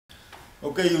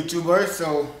Okay, YouTubers,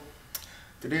 so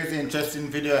today is an interesting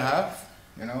video I have.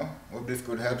 Hope this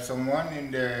could help someone in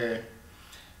their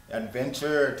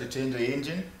adventure to change the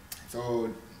engine.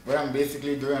 So what I'm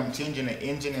basically doing, I'm changing the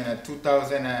engine in a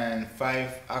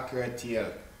 2005 Acura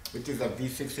TL, which is a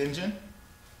V6 engine.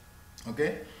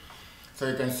 Okay, so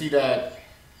you can see that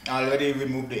I already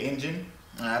removed the engine.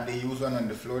 I have the used one on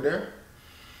the floor there.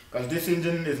 Because this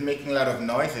engine is making a lot of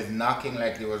noise, it's knocking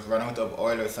like it was run out of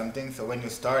oil or something. So when you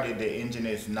start it, the engine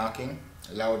is knocking,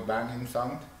 loud banging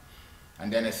sound,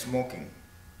 and then it's smoking.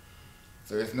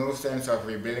 So there's no sense of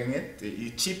rebuilding it.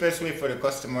 The cheapest way for the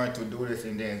customer to do this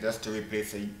engine is just to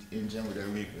replace the engine with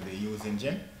a used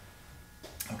engine.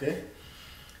 Okay?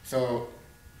 So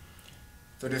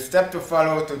the step to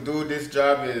follow to do this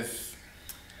job is,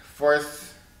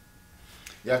 first,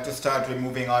 you have to start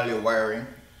removing all your wiring,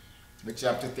 which you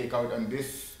have to take out. On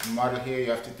this model here,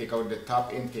 you have to take out the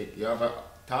top intake. You have a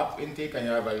top intake and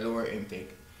you have a lower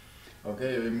intake.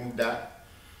 Okay, you remove that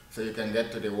so you can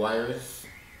get to the wires.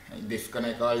 You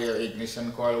disconnect all your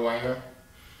ignition coil wire,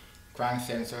 crank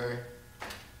sensor,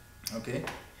 okay,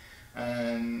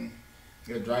 and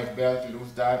your drive belt,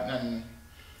 lose that, and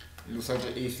lose out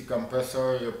your AC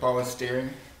compressor. Your power steering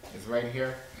is right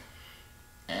here.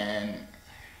 And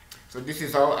so this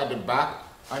is all at the back.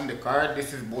 On the car,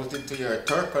 this is bolted to your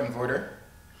torque converter.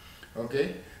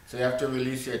 Okay, so you have to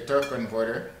release your torque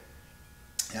converter.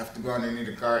 You have to go underneath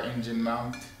the car, engine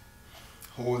mount,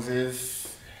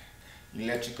 hoses,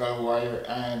 electrical wire,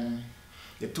 and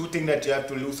the two things that you have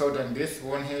to loose out on this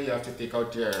one here, you have to take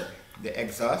out the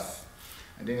exhaust,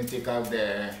 and then you take out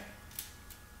the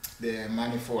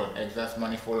manifold, exhaust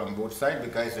manifold on both sides,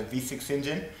 because it's a V6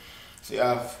 engine. So you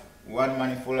have one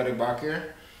manifold at the back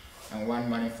here and one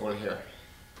manifold here.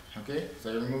 Okay,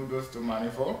 so you remove those two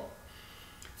manifolds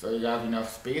so you have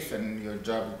enough space and your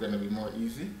job is going to be more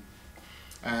easy.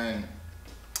 And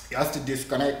you have to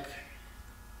disconnect.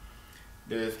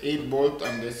 There's 8 bolts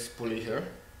on this pulley here.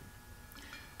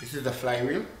 This is the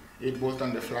flywheel, 8 bolts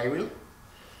on the flywheel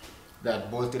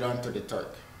that bolted onto the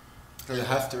torque. So you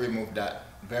have to remove that.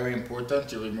 Very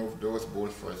important, you remove those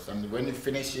bolts first. And when you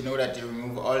finish, you know that you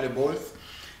remove all the bolts.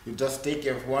 You just take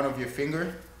one of your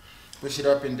finger, push it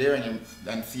up in there,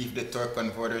 and see if the torque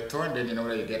converter turn, then you know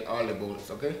that you get all the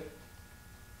bolts, okay?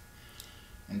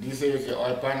 And this is the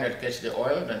oil pan that catch the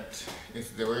oil. That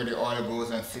is where the oil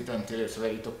goes and sit until it's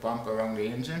ready to pump around the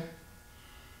engine.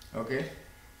 Okay?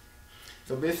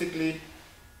 So basically,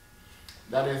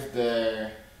 that is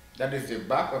the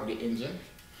back of the engine.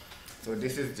 So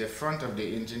this is the front of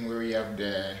the engine where you have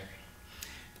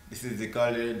they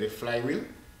call it the flywheel.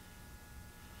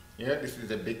 Yeah, this is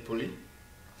the big pulley.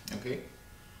 Okay,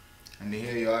 and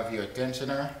here you have your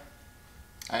tensioner,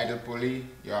 idle pulley,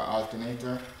 your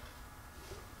alternator.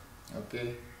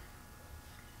 Okay,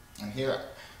 and here,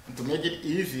 and to make it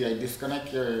easy, I disconnect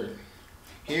here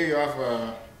you have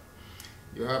the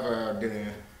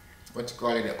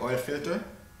oil filter,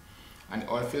 and the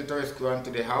oil filter is going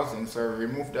to the housing. So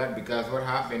remove that, because what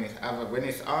happens is when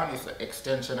it's on, it's an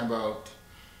extension about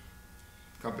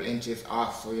couple inches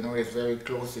off, so you know it's very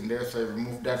close in there. So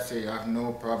remove that so you have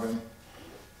no problem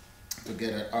to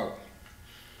get it out.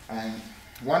 And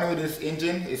one with this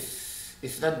engine is,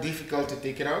 it's not difficult to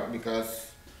take it out,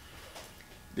 because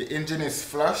the engine is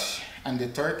flush and the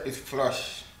torque is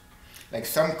flush. Like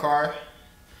some car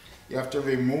you have to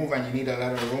remove and you need a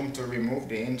lot of room to remove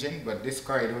the engine, but this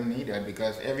car you don't need that,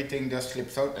 because everything just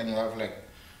slips out and you have like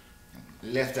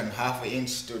less than half an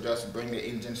inch to just bring the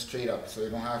engine straight up. So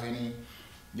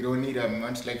you don't need a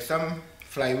much. Like some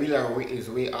flywheel is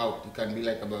way out. It can be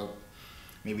like about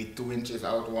maybe 2 inches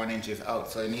out, 1 inch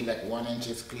out. So you need like 1 inch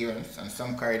clearance. And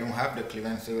some car you don't have the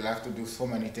clearance, so you'll have to do so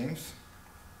many things.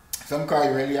 Some car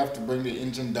you really have to bring the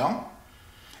engine down,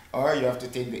 or you have to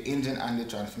take the engine and the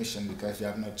transmission, because you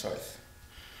have no choice,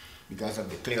 because of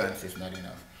the clearance is not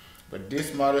enough. But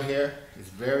this model here is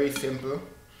very simple.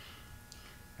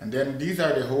 And then these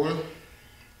are the hole.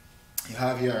 You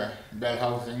have your bell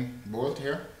housing bolt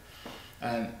here,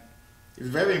 and it's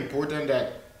very important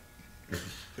that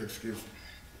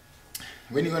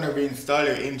when you're going to reinstall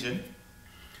your engine,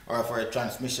 or for a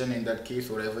transmission in that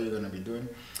case, whatever you're going to be doing,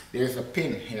 there's a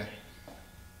pin here.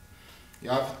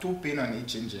 You have 2 pins on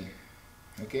each engine,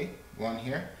 okay? One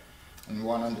here and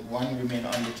one remain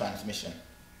on the transmission,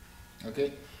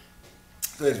 okay?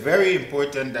 So it's very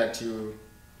important that you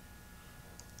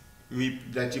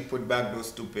put back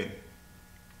those 2 pins.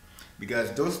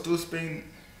 Because those 2 pins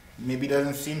maybe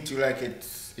doesn't seem to like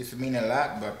it's mean a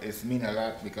lot, but it's mean a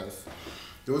lot, because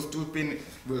those 2 pins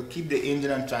will keep the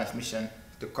engine and transmission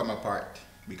to come apart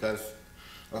because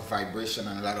of vibration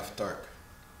and a lot of torque.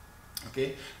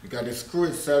 Okay, because the screw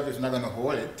itself is not going to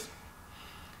hold it.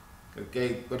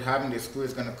 Okay, what happened, the screw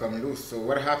is going to come loose. So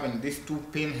what happened, this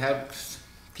 2-pin helps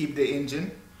keep the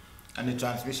engine and the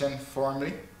transmission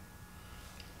firmly.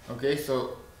 Okay,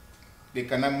 so they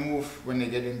cannot move when they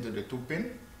get into the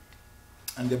 2-pin,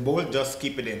 and the bolt just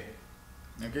keep it in.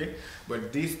 Okay,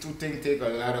 but these two things take a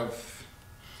lot of,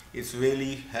 it's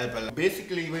really help a lot.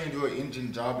 Basically when you do an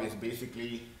engine job, it's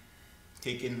basically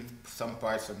taking some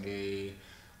parts from the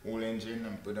old engine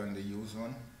and put on the used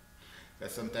one.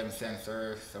 Because sometimes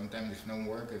sensors, sometimes it's not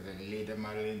work, it's a later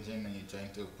model engine and you're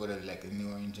trying to put a, like a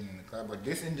newer engine in the car. But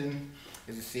this engine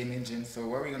is the same engine, so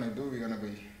what we're gonna do, we're gonna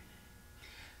be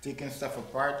taking stuff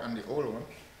apart on the old one.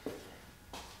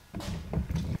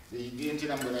 The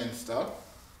engine I'm gonna install.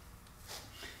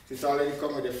 It's already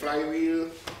come with the flywheel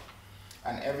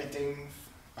and everything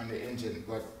on the engine,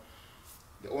 but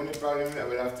the only problem is I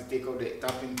will have to take out the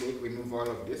top intake, remove all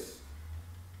of this.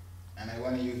 And I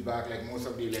want to use back like most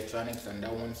of the electronics on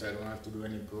that one, so I don't have to do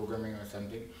any programming or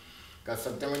something. Because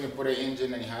sometimes when you put an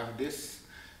engine and you have this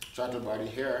throttle body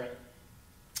here,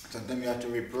 sometimes you have to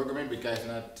reprogram it because it's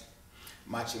not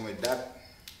matching with that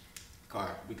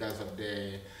car because of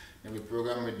the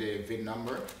reprogram with the VIN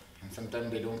number, and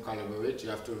sometimes they don't collaborate. You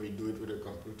have to redo it with a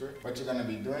computer. What you're gonna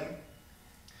be doing,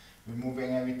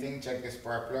 removing everything, check the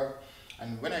spark plug,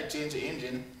 and when I change the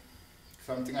engine,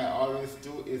 something I always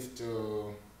do is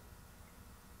to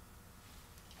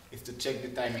check the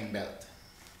timing belt.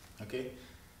 Okay,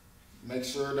 make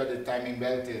sure that the timing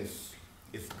belt is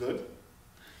good.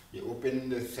 You open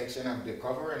the section of the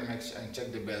cover and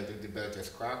check the belt. If the belt is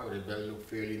cracked or the belt look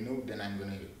fairly new, then I'm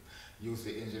gonna use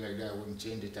the engine like that. I wouldn't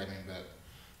change the timing belt.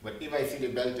 But if I see the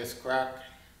belt is cracked,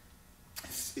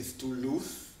 it's too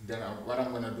loose, then what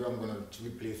I'm gonna do, I'm gonna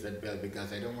replace that belt,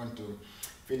 because I don't want to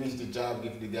finish the job,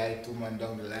 give the guy 2 months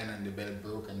down the line and the belt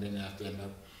broke, and then you have to end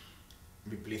up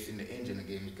replacing the engine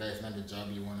again, because it's not a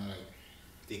job you wanna like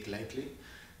take lightly.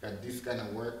 That this kind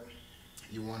of work,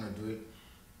 you wanna do it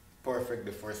perfect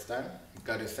the first time,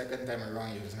 because the second time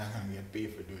around you're just not gonna get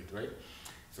paid for doing it, right?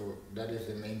 So that is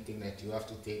the main thing, that you have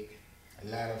to take a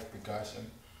lot of precaution.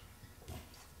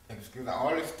 Excuse me, I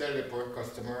always tell the poor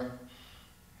customer,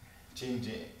 change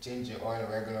your oil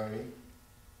regularly,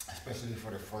 especially for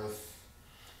the first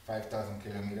 5,000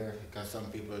 kilometers, because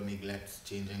some people neglect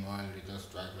changing oil, they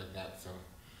just drive like that. So,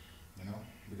 you know,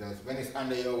 because when it's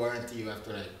under your warranty, you have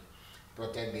to like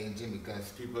protect the engine,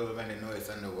 because people, when they know it's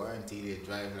under warranty, they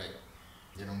drive like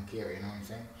they don't care, you know what I'm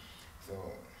saying?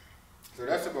 So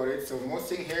that's about it. So most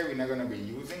thing here we're not gonna be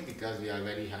using, because we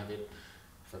already have it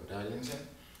from that engine.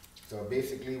 So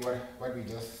basically what we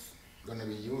just gonna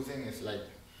be using is like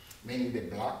mainly the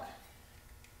block,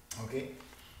 okay,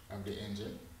 of the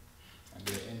engine and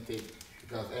the intake,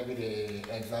 because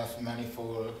the exhaust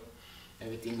manifold,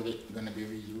 everything will gonna be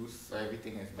reused, so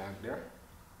everything is back there.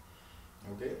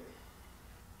 Okay.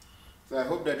 So I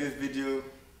hope that this video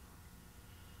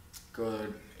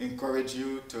could encourage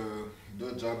you to do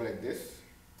a job like this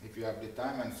if you have the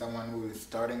time, and someone who is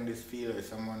starting this field, or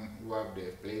someone who have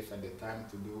the place and the time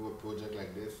to do a project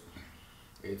like this.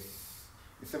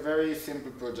 It's a very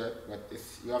simple project, but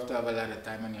you have to have a lot of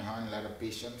time on your hand, a lot of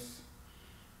patience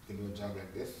to do a job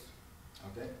like this.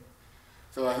 Okay,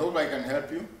 so I hope I can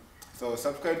help you. So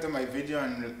subscribe to my video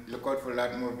and look out for a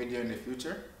lot more video in the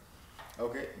future.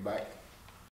 Okay, bye.